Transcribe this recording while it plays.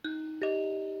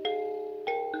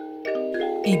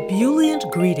Ebullient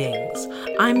greetings.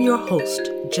 I'm your host,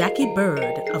 Jackie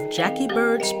Bird of Jackie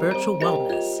Bird Spiritual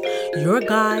Wellness, your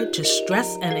guide to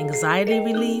stress and anxiety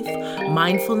relief,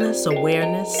 mindfulness,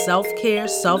 awareness, self-care,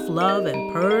 self-love,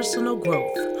 and personal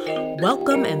growth.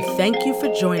 Welcome and thank you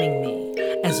for joining me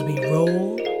as we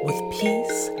roll with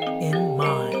peace in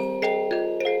mind.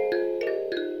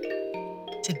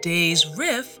 Today's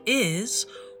riff is,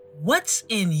 what's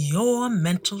in your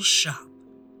mental shop?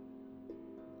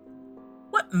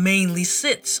 What mainly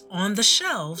sits on the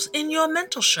shelves in your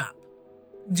mental shop?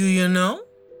 Do you know?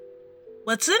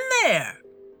 What's in there?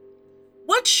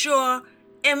 What's your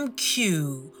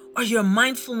MQ or your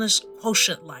mindfulness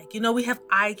quotient like? We have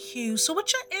IQ, so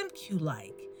what's your MQ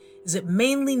like? Is it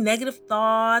mainly negative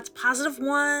thoughts, positive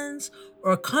ones,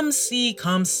 or come see,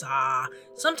 come saw?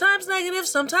 Sometimes negative,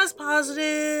 sometimes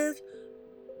positive.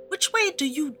 Which way do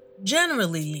you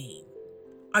generally lean?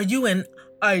 Are you an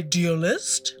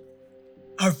idealist?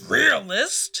 A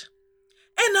realist?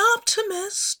 An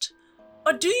optimist?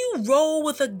 Or do you roll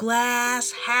with a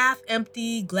glass half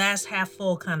empty, glass half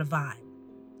full kind of vibe?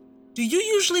 Do you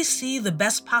usually see the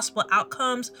best possible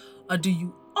outcomes, or do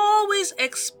you always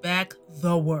expect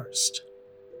the worst?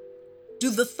 Do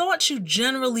the thoughts you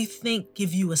generally think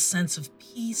give you a sense of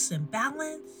peace and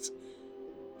balance?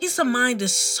 Peace of mind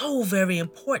is so very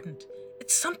important.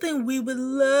 It's something we would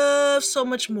love so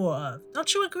much more of.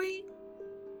 Don't you agree?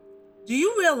 Do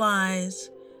you realize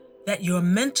that your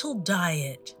mental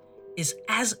diet is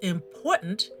as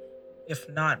important, if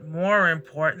not more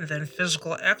important, than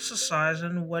physical exercise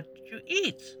and what you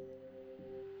eat?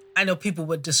 I know people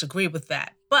would disagree with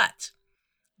that, but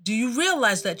do you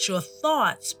realize that your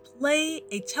thoughts play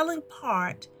a telling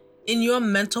part in your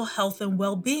mental health and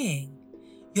well-being?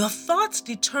 Your thoughts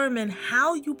determine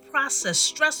how you process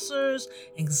stressors,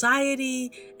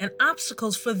 anxiety, and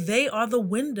obstacles, for they are the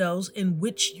windows in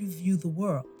which you view the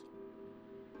world.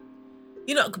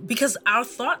 Because our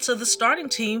thoughts are the starting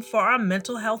team for our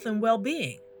mental health and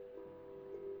well-being.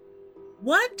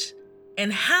 What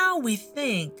and how we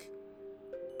think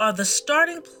are the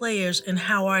starting players in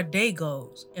how our day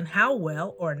goes and how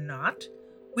well or not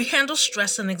we handle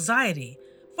stress and anxiety.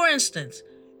 For instance,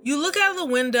 you look out of the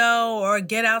window or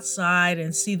get outside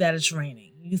and see that it's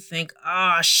raining. You think,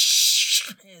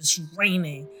 it's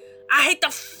raining. I hate the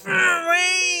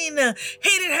rain.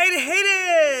 Hate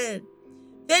it.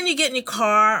 Then you get in your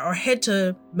car or head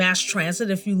to mass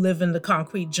transit if you live in the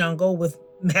concrete jungle with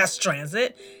mass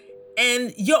transit,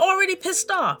 and you're already pissed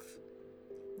off.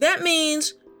 That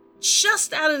means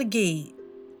just out of the gate,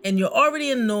 and you're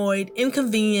already annoyed,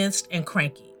 inconvenienced, and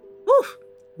cranky. Whew.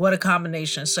 What a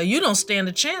combination. So you don't stand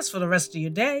a chance for the rest of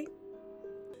your day.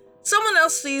 Someone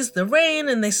else sees the rain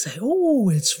and they say, "Oh,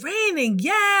 it's raining.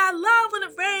 Yeah, I love when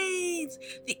it rains.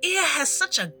 The air has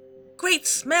such a great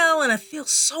smell and I feel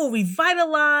so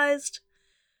revitalized."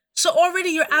 So already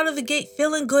you're out of the gate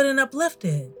feeling good and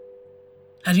uplifted.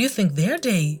 How do you think their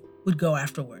day would go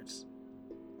afterwards?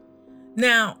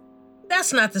 Now,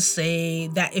 that's not to say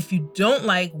that if you don't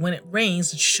like when it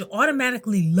rains, that you should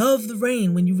automatically love the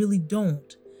rain when you really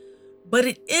don't. But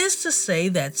it is to say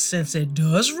that since it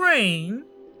does rain,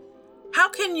 how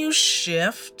can you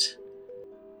shift?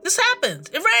 This happens.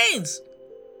 It rains.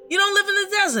 You don't live in the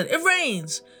desert. It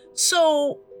rains.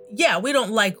 So, yeah, we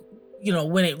don't like,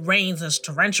 when it rains, as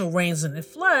torrential rains and it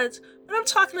floods. But I'm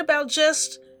talking about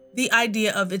just the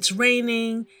idea of it's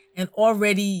raining and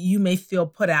already you may feel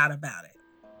put out about it.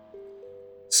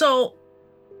 So,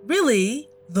 really,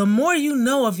 the more you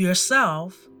know of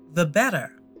yourself, the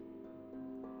better.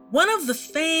 One of the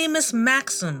famous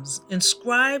maxims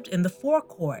inscribed in the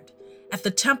forecourt at the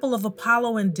Temple of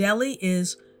Apollo in Delhi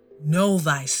is, know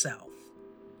thyself.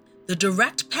 The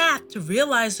direct path to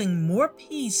realizing more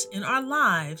peace in our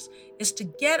lives is to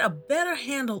get a better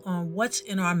handle on what's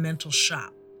in our mental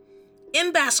shop.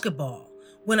 In basketball,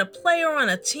 when a player on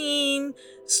a team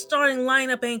starting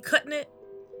lineup ain't cutting it,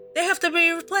 they have to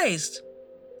be replaced.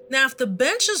 Now, if the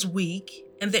bench is weak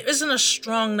and there isn't a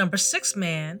strong number 6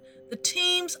 man, the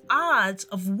team's odds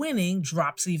of winning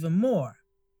drops even more.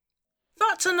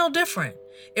 Thoughts are no different.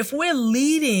 If we're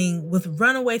leading with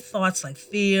runaway thoughts like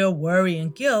fear, worry,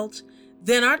 and guilt,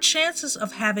 then our chances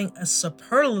of having a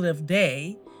superlative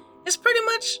day is pretty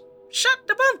much shut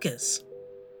the bumpkus.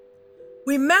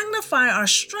 We magnify our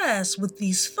stress with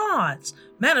these thoughts.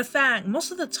 Matter of fact,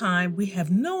 most of the time we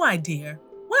have no idea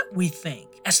what we think,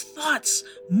 as thoughts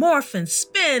morph and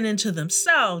spin into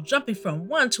themselves, jumping from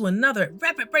one to another at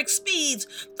rapid break speeds.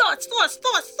 Thoughts,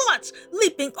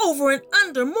 leaping over and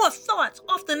under more thoughts,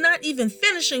 often not even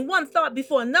finishing one thought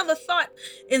before another thought,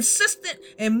 insistent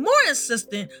and more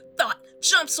insistent thought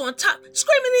jumps on top,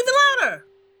 screaming even louder.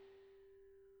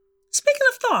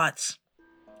 thoughts,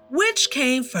 which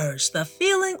came first, the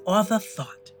feeling or the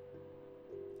thought?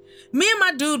 Me and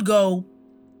my dude go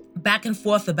back and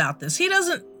forth about this. He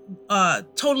doesn't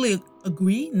totally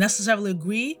necessarily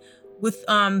agree with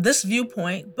this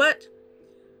viewpoint, but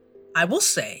I will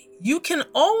say you can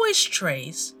always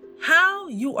trace how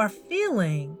you are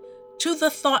feeling to the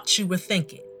thoughts you were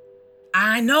thinking.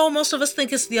 I know most of us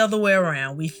think it's the other way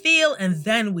around. We feel and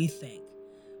then we think.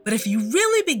 But if you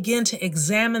really begin to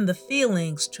examine the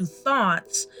feelings to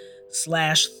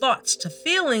thoughts/thoughts to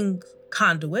feeling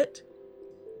conduit,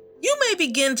 you may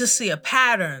begin to see a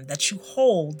pattern that you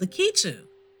hold the key to.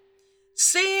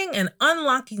 Seeing and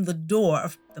unlocking the door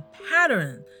of the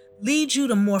pattern leads you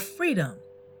to more freedom,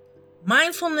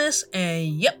 mindfulness,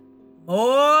 and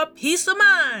more peace of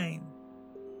mind.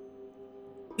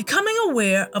 Becoming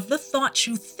aware of the thoughts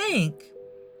you think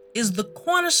is the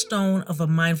cornerstone of a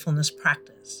mindfulness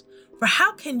practice. For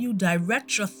how can you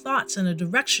direct your thoughts in a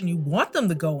direction you want them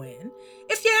to go in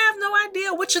if you have no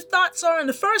idea what your thoughts are in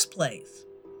the first place?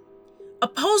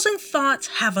 Opposing thoughts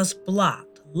have us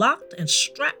blocked, locked, and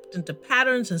strapped into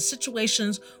patterns and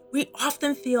situations we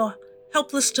often feel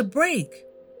helpless to break.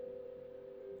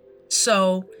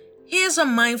 So, here's a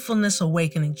mindfulness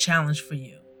awakening challenge for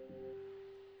you.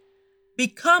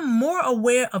 Become more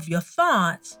aware of your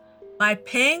thoughts by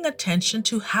paying attention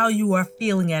to how you are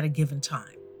feeling at a given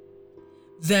time.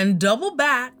 Then double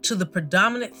back to the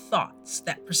predominant thoughts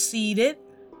that preceded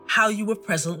how you were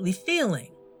presently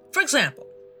feeling. For example,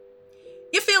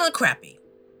 you're feeling crappy.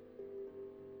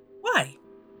 Why?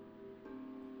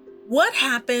 What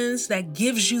happens that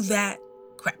gives you that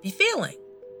crappy feeling?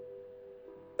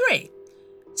 3,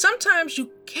 sometimes you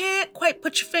can't quite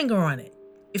put your finger on it.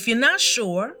 If you're not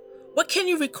sure, what can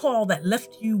you recall that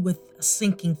left you with a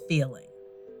sinking feeling?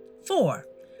 4,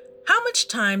 how much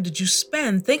time did you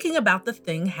spend thinking about the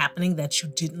thing happening that you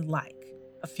didn't like?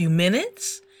 A few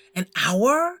minutes? An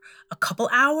hour? A couple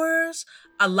hours?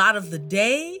 A lot of the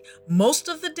day? Most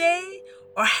of the day?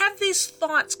 Or have these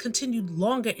thoughts continued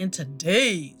longer into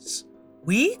days,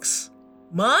 weeks,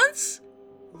 months,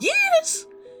 years?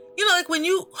 Like when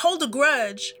you hold a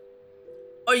grudge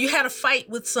or you had a fight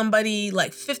with somebody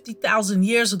like 50,000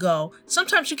 years ago,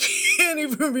 sometimes you can't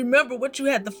even remember what you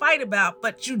had the fight about,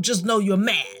 but you just know you're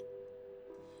mad.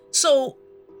 So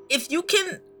if you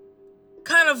can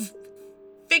kind of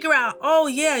figure out,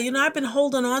 I've been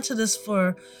holding on to this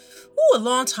for a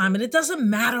long time, and it doesn't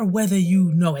matter whether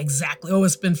you know exactly,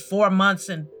 it's been 4 months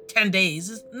and 10 days.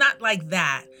 It's not like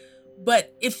that.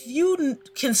 But if you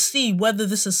can see whether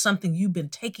this is something you've been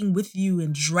taking with you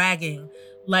and dragging,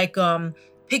 like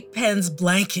Pigpen's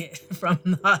blanket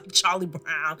from Charlie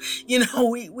Brown,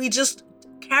 we just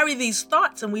carry these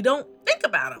thoughts and we don't think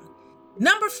about them.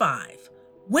 Number 5,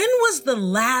 when was the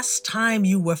last time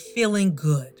you were feeling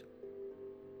good?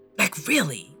 Like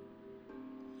really?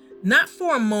 Not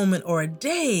for a moment or a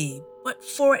day, but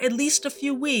for at least a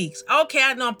few weeks. Okay,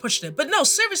 I know I'm pushing it, but no,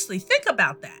 seriously, think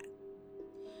about that.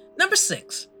 Number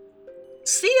 6,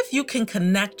 see if you can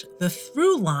connect the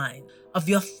through line of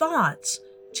your thoughts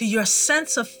to your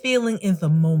sense of feeling in the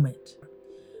moment.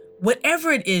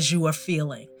 Whatever it is you are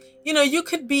feeling, you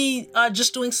could be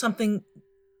just doing something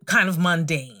kind of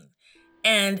mundane.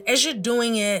 And as you're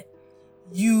doing it,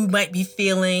 you might be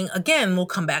feeling, again, we'll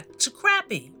come back to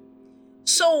crappy.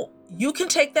 So you can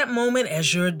take that moment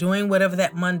as you're doing whatever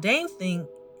that mundane thing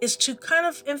is to kind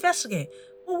of investigate.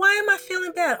 Well, why am I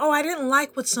feeling bad? Oh, I didn't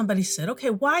like what somebody said. Okay,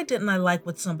 why didn't I like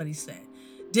what somebody said?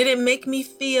 Did it make me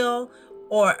feel,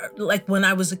 or like when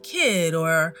I was a kid,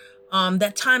 or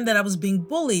that time that I was being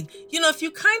bullied? If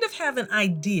you kind of have an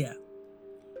idea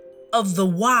of the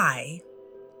why,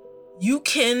 you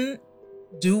can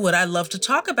do what I love to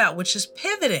talk about, which is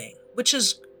pivoting, which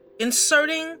is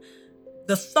inserting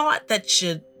the thought that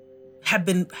you have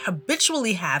been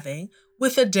habitually having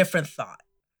with a different thought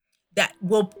that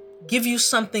will give you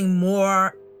something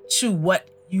more to what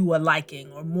you are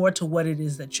liking or more to what it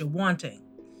is that you're wanting.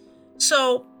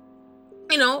 So,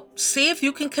 see if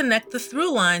you can connect the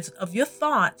through lines of your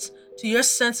thoughts to your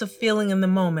sense of feeling in the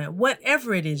moment,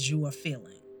 whatever it is you are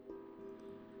feeling.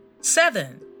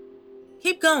 7,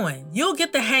 keep going. You'll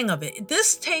get the hang of it.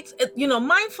 This takes,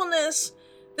 mindfulness,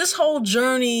 this whole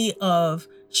journey of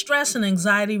stress and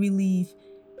anxiety relief,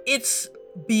 it's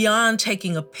beyond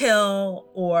taking a pill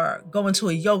or going to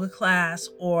a yoga class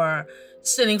or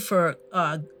sitting for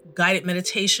guided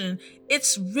meditation.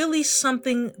 It's really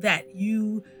something that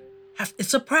you have.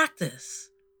 It's a practice.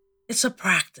 It's a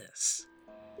practice.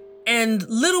 And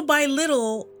little by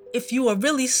little, if you are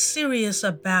really serious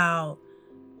about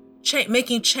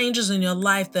making changes in your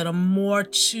life that are more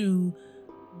to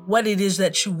what it is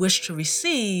that you wish to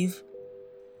receive,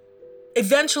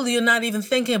 eventually you're not even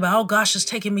thinking about, oh gosh, it's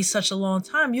taking me such a long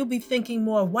time. You'll be thinking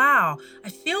more, wow, I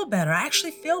feel better. I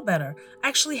actually feel better. I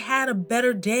actually had a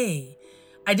better day.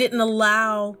 I didn't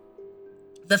allow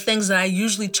the things that I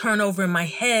usually turn over in my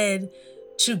head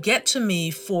to get to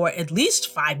me for at least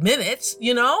 5 minutes,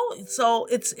 So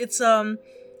it's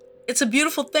a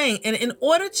beautiful thing. And in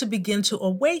order to begin to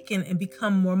awaken and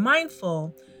become more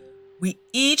mindful, we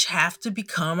each have to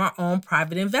become our own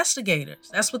private investigators.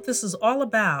 That's what this is all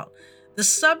about. The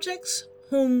subjects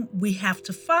whom we have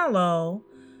to follow,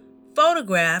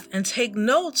 photograph, and take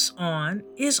notes on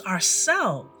is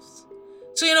ourselves.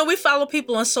 So, we follow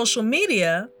people on social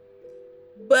media,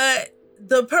 but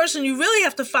the person you really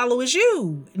have to follow is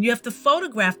you. And you have to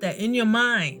photograph that in your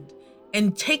mind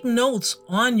and take notes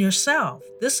on yourself.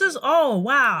 This is, oh,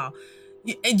 wow.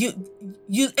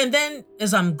 And then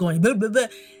as I'm going, blah, blah, blah,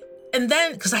 and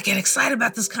then, because I get excited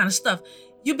about this kind of stuff,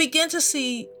 you begin to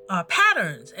see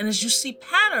patterns. And as you see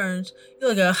patterns,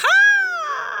 you're like,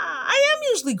 I am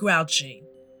usually grouchy.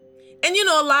 And,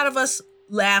 a lot of us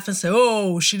laugh and say,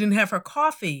 oh, she didn't have her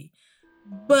coffee.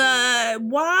 But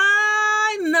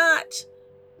why not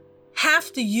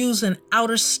have to use an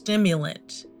outer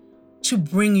stimulant to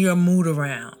bring your mood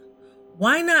around?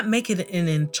 Why not make it an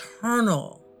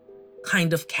internal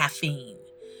kind of caffeine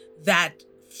that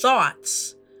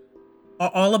thoughts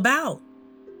are all about?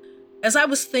 As I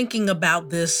was thinking about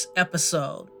this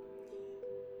episode,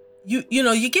 you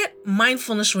get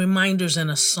mindfulness reminders in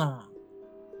a song.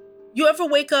 You ever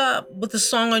wake up with a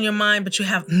song on your mind, but you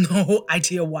have no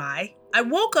idea why? I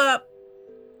woke up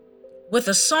with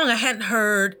a song I hadn't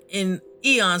heard in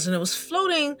eons, and it was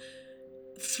floating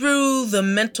through the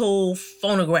mental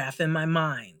phonograph in my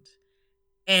mind.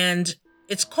 And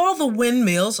it's called The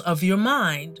Windmills of Your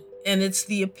Mind, and it's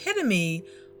the epitome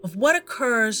of what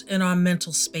occurs in our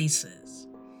mental spaces.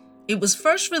 It was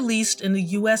first released in the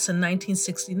US in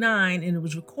 1969, and it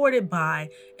was recorded by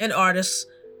an artist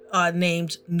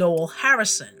named Noel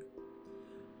Harrison.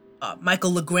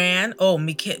 Michael Legrand,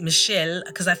 Michel,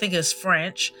 because I think it's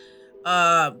French.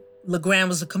 Legrand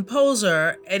was the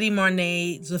composer. Eddie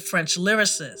Marnay, the French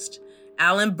lyricist.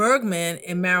 Alan Bergman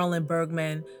and Marilyn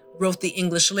Bergman wrote the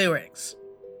English lyrics.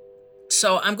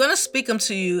 So I'm going to speak them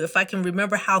to you if I can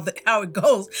remember how it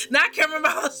goes. Now I can't remember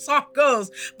how the song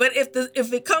goes, but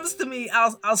if it comes to me,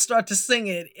 I'll start to sing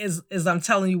it as I'm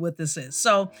telling you what this is.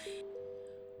 So,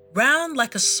 round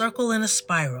like a circle in a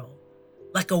spiral,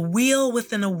 like a wheel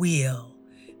within a wheel,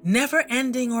 never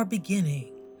ending or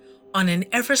beginning, on an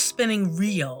ever-spinning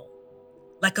reel,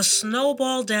 like a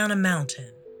snowball down a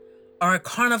mountain, or a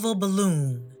carnival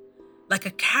balloon, like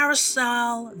a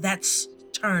carousel that's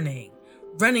turning,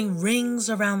 running rings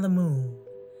around the moon,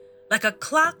 like a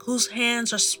clock whose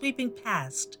hands are sweeping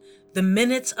past the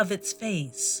minutes of its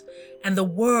face, and the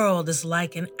world is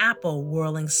like an apple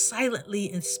whirling silently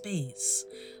in space,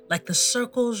 like the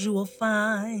circles you will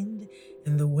find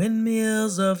in the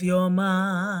windmills of your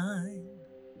mind.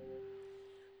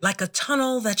 Like a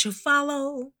tunnel that you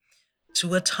follow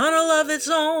to a tunnel of its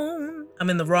own. I'm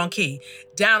in the wrong key.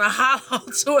 Down a hollow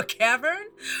to a cavern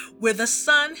where the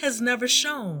sun has never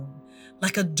shone.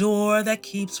 Like a door that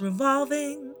keeps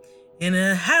revolving in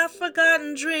a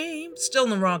half-forgotten dream. Still in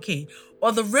the wrong key.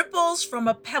 Or the ripples from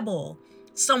a pebble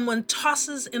someone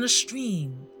tosses in a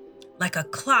stream. Like a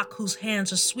clock whose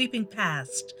hands are sweeping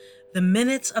past the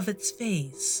minutes of its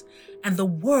face. And the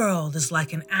world is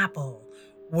like an apple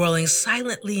whirling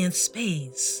silently in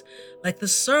space, like the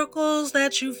circles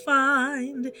that you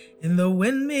find in the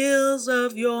windmills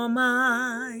of your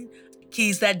mind.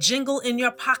 Keys that jingle in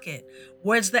your pocket,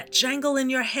 words that jangle in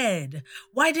your head.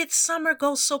 Why did summer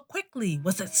go so quickly?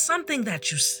 Was it something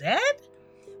that you said?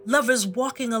 Lovers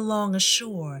walking along a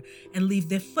shore and leave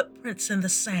their footprints in the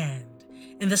sand,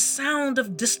 in the sound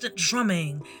of distant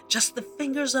drumming, just the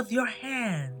fingers of your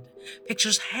hand.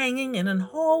 Pictures hanging in a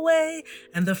hallway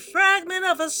and the fragment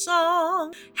of a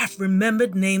song, half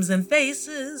remembered names and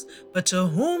faces, but to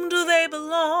whom do they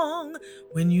belong?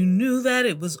 When you knew that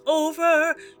it was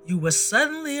over, you were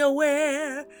suddenly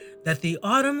aware that the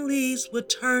autumn leaves were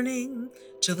turning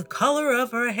to the color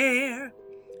of her hair.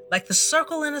 Like the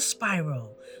circle in a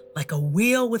spiral, like a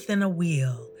wheel within a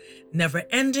wheel, never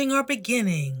ending or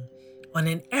beginning, on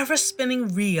an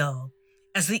ever-spinning reel,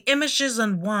 as the images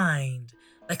unwind,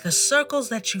 like the circles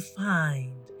that you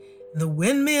find in the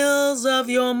windmills of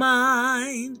your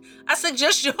mind. I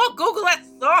suggest you all Google that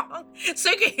song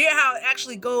so you can hear how it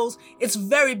actually goes. It's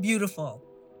very beautiful.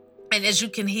 And as you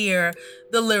can hear,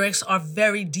 the lyrics are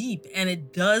very deep, and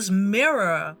it does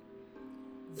mirror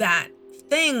that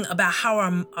thing about how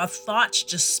our thoughts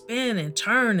just spin and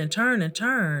turn and turn and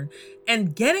turn.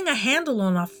 And getting a handle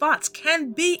on our thoughts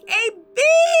can be a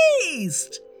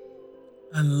beast.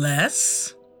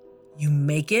 Unless you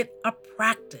make it a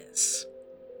practice.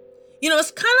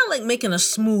 It's kind of like making a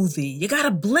smoothie. You got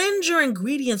to blend your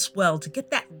ingredients well to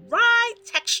get that right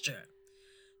texture.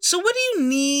 So, what do you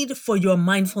need for your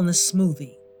mindfulness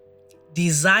smoothie?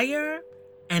 Desire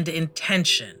and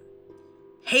intention,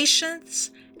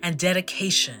 patience and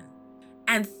dedication,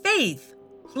 and faith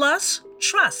plus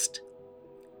trust.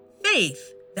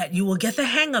 Faith that you will get the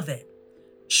hang of it.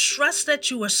 Trust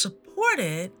that you are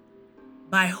supported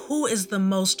by who is the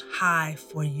most high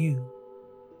for you.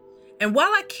 And while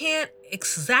I can't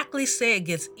exactly say it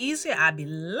gets easier, I'd be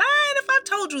lying if I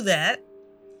told you that.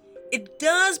 It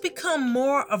does become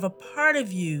more of a part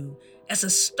of you as it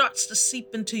starts to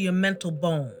seep into your mental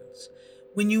bones.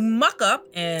 When you muck up,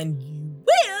 and you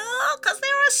will, because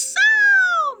there are so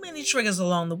many triggers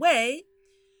along the way,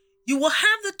 you will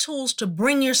have the tools to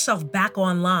bring yourself back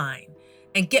online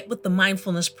and get with the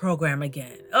mindfulness program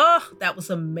again. Oh, that was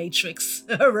a Matrix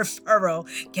referral.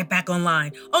 Get back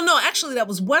online. Oh no, actually that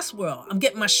was Westworld. I'm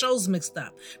getting my shows mixed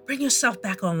up. Bring yourself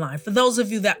back online. For those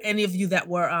of you any of you that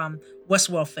were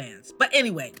Westworld fans. But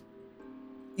anyway,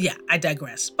 yeah, I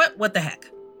digress. But what the heck?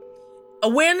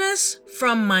 Awareness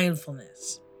from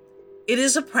mindfulness. It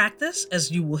is a practice,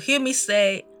 as you will hear me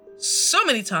say so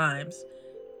many times.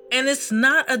 And it's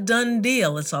not a done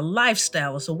deal. It's a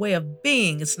lifestyle. It's a way of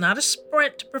being. It's not a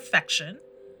sprint to perfection,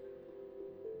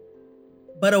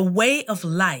 but a way of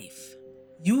life.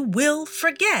 You will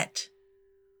forget.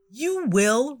 You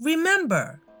will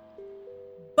remember.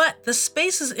 But the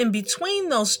spaces in between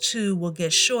those two will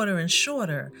get shorter and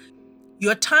shorter.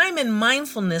 Your time in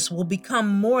mindfulness will become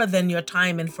more than your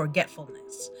time in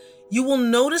forgetfulness. You will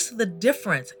notice the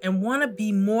difference and want to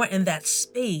be more in that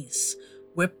space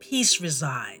where peace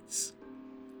resides.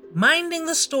 Minding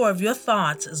the store of your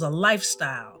thoughts is a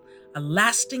lifestyle, a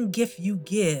lasting gift you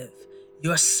give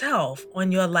yourself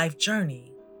on your life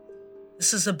journey.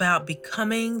 This is about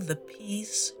becoming the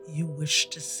peace you wish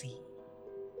to see.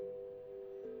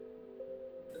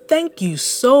 Thank you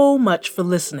so much for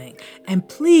listening, and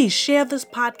please share this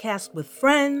podcast with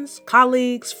friends,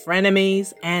 colleagues,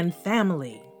 frenemies, and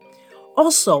family.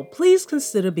 Also, please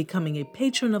consider becoming a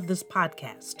patron of this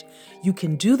podcast. You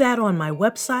can do that on my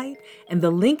website, and the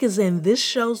link is in this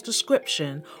show's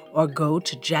description, or go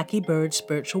to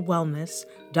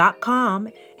JackieBirdSpiritualWellness.com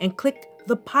and click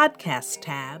the podcast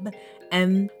tab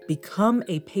and become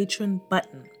a patron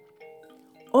button.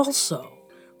 Also,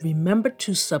 remember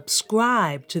to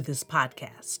subscribe to this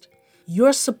podcast.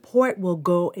 Your support will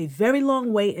go a very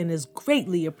long way and is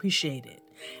greatly appreciated.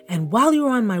 And while you're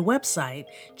on my website,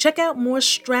 check out more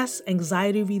stress,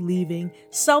 anxiety relieving,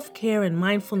 self-care, and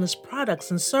mindfulness products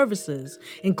and services,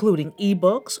 including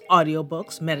ebooks,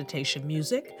 audiobooks, meditation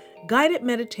music, guided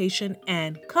meditation,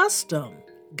 and custom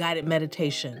guided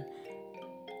meditation.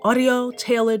 Audio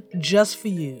tailored just for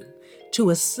you to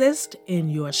assist in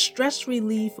your stress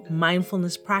relief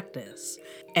mindfulness practice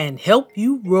and help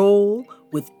you roll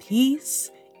with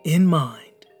peace in mind.